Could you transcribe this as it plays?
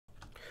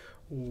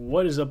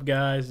What is up,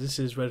 guys? This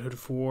is Red Hood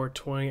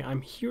 420.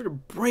 I'm here to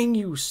bring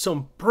you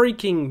some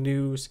breaking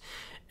news.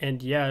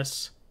 And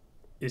yes,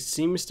 it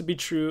seems to be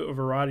true.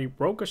 Variety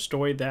broke a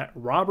story that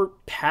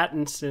Robert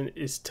Pattinson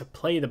is to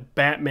play the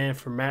Batman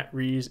for Matt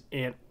Reeves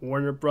and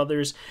Warner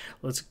Brothers.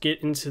 Let's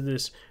get into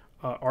this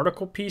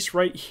article piece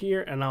right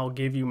here, and I'll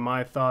give you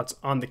my thoughts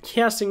on the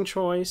casting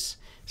choice.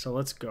 So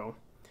let's go.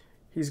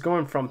 He's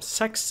going from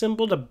sex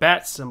symbol to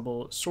bat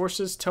symbol.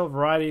 Sources tell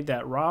Variety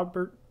that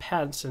Robert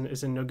Pattinson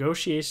is in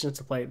negotiations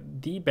to play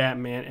the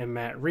Batman in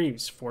Matt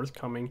Reeves'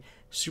 forthcoming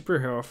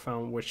superhero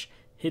film, which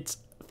hits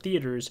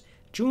theaters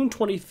June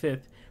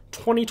 25th,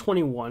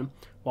 2021.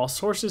 While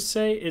sources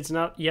say it's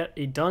not yet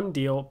a done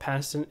deal,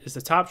 Pattinson is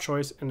the top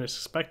choice and is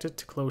expected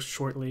to close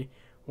shortly.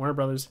 Warner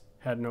Brothers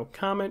had no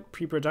comment.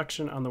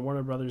 Pre-production on the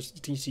Warner Brothers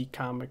DC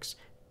Comics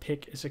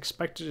pick is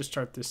expected to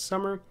start this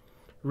summer.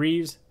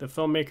 Reeves, the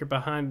filmmaker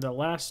behind the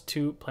last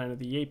two Planet of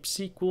the Apes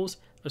sequels,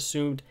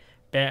 assumed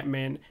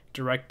Batman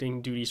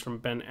directing duties from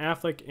Ben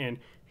Affleck in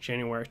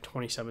January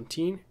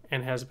 2017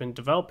 and has been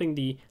developing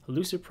the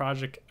elusive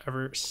project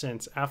ever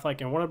since. Affleck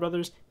and Warner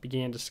Brothers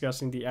began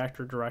discussing the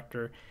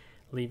actor-director,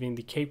 leaving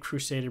the Caped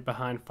Crusader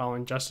behind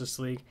following Justice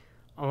League,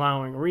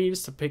 allowing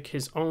Reeves to pick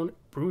his own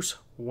Bruce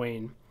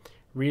Wayne.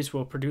 Reeves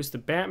will produce the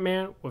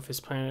Batman with his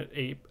Planet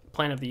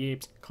of the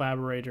Apes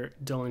collaborator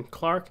Dylan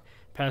Clark.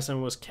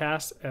 Pattinson was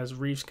cast as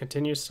Reeves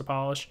continues to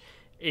polish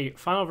a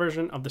final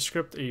version of the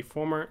script. A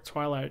former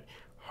Twilight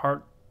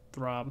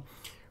heartthrob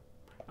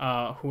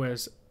who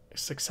has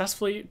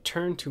successfully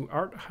turned to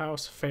art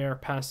house fare,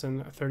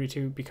 Pattinson,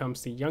 32,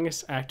 becomes the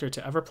youngest actor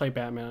to ever play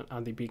Batman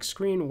on the big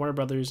screen. Warner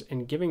Brothers,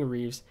 in giving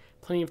Reeves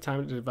plenty of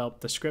time to develop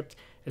the script,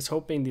 is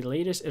hoping the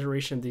latest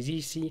iteration of the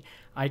DC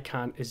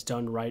icon is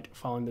done right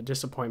following the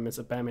disappointments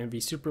of Batman v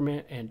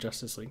Superman and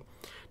Justice League.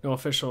 No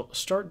official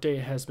start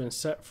date has been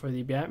set for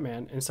the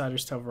Batman.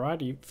 Insiders tell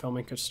Variety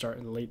filming could start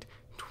in late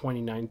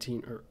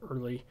 2019 or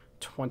early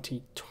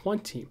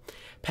 2020.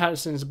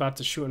 Pattinson is about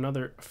to shoot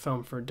another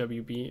film for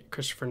WB,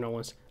 Christopher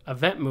Nolan's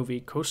event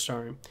movie,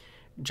 co-starring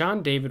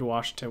John David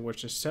Washington,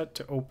 which is set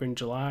to open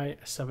July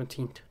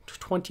 17,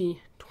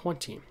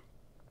 2020.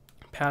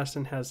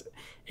 Pattinson has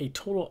a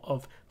total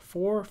of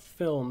 4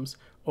 films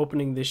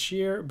opening this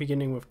year,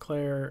 beginning with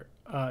Claire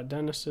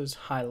Denis's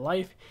High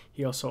Life.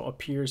 He also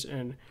appears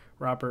in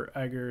Robert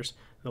Eggers'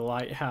 The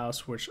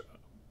Lighthouse, which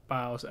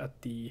bows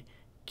at the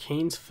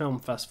Cannes Film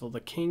Festival,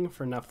 The King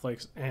for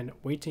Netflix, and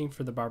Waiting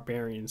for the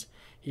Barbarians.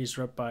 He's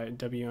rep by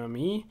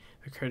WME,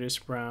 the Curtis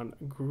Brown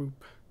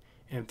Group,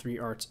 and 3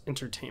 Arts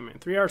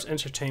Entertainment. 3 Arts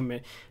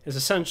Entertainment is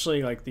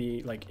essentially like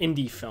the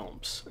indie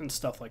films and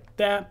stuff like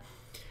that.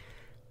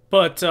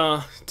 But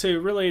to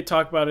really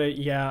talk about it,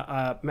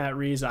 Matt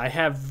Reeves, I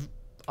have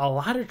a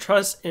lot of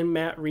trust in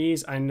Matt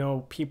Reeves. I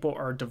know people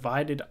are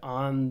divided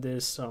on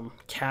this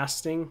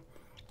casting.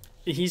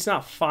 He's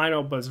not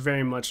final, but it's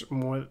very much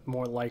more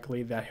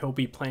likely that he'll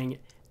be playing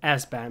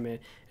as Batman.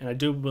 And I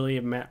do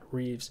believe Matt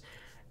Reeves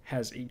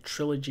has a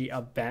trilogy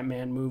of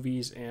Batman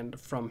movies, and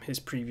from his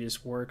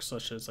previous works,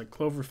 such as like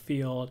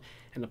Cloverfield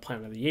and the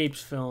Planet of the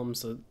Apes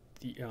films,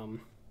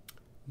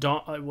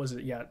 Dawn of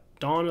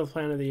the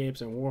Planet of the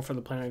Apes and War for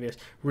the Planet of the Apes,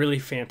 really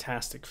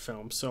fantastic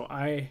films. So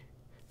I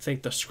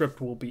think the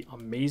script will be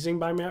amazing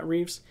by Matt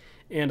Reeves,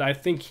 and I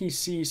think he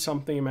sees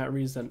something in Matt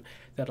Reeves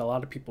that a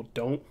lot of people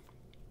don't.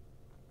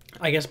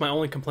 I guess my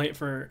only complaint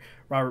for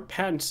Robert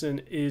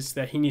Pattinson is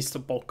that he needs to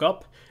bulk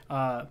up.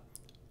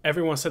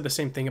 Everyone said the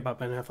same thing about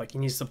Ben Affleck. He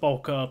needs to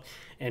bulk up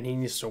and he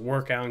needs to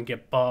work out and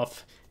get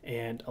buff.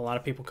 And a lot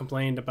of people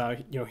complained about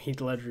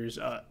Heath Ledger's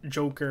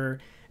Joker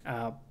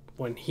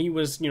when he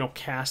was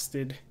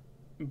casted.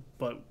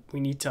 But we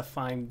need to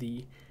find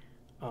the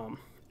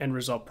end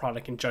result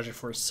product and judge it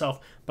for itself.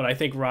 But I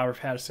think Robert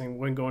Pattinson,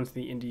 when going to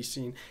the indie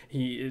scene,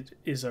 he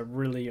is a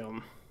really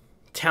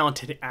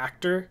talented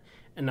actor.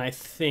 And I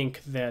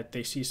think that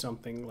they see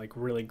something like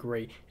really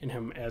great in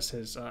him as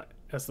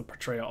the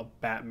portrayal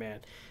of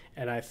Batman.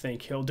 And I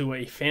think he'll do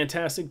a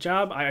fantastic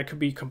job. I could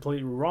be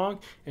completely wrong,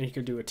 and he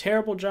could do a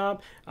terrible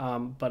job.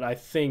 But I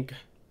think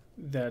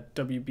that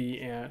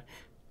WB and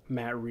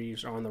Matt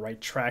Reeves are on the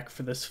right track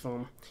for this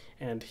film.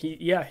 And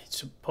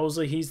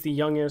supposedly he's the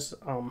youngest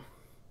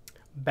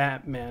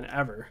Batman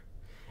ever.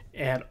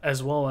 And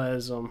as well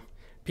as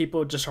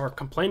people just are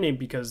complaining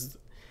because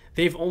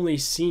they've only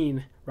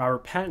seen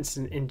Robert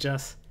Pattinson in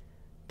just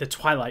the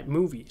Twilight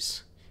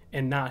movies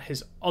and not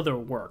his other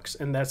works,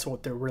 and that's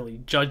what they're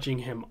really judging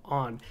him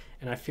on.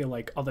 And I feel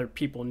like other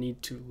people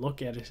need to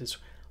look at his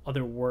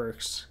other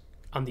works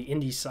on the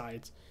indie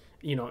side,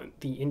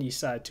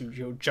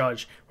 to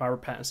judge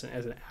Robert Pattinson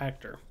as an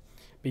actor,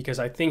 because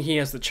I think he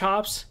has the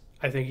chops.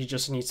 I think he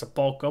just needs to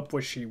bulk up,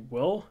 which he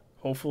will.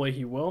 Hopefully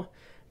he will,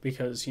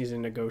 because he's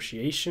in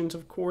negotiations,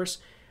 of course.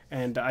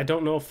 And I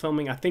don't know if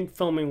filming. I think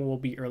filming will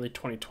be early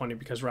 2020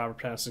 because Robert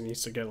Pattinson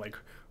needs to get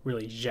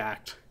really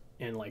jacked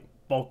and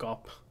bulk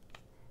up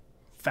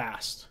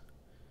fast.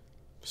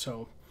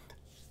 So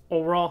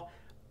overall,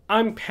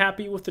 I'm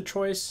happy with the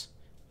choice.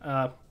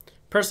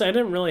 Personally, I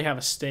didn't really have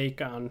a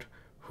stake on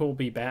who will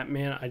be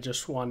Batman. I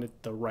just wanted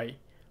the right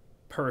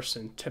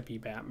person to be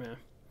Batman.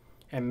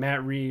 And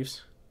Matt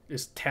Reeves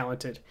is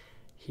talented.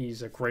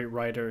 He's a great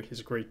writer.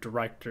 He's a great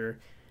director.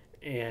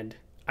 And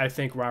I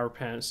think Robert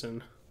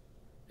Pattinson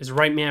is the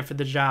right man for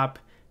the job.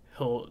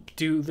 He'll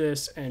do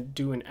this and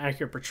do an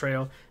accurate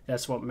portrayal.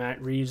 That's what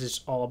Matt Reeves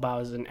is all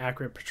about, is an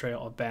accurate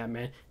portrayal of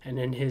Batman. And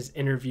in his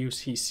interviews,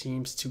 he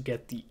seems to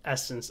get the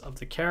essence of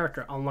the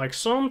character. Unlike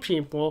some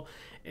people,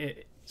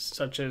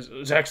 such as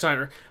Zack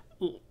Snyder,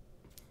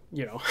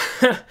 you know.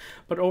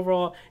 But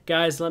overall,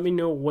 guys, let me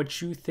know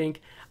what you think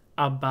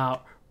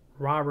about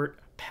Robert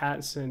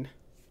Pattinson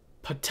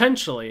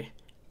potentially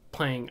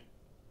playing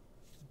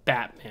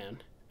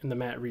Batman in the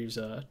Matt Reeves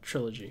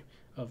trilogy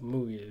of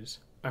movies.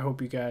 I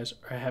hope you guys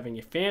are having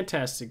a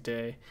fantastic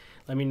day.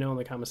 Let me know in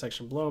the comment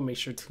section below. Make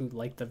sure to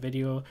like the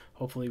video.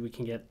 Hopefully we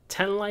can get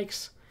 10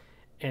 likes.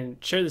 And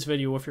share this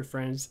video with your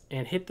friends.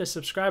 And hit the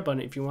subscribe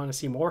button if you want to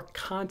see more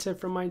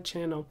content from my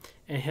channel.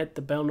 And hit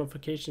the bell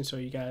notification so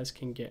you guys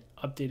can get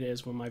updated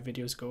as when my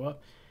videos go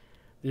up.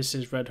 This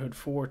is Red Hood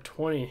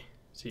 420.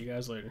 See you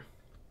guys later.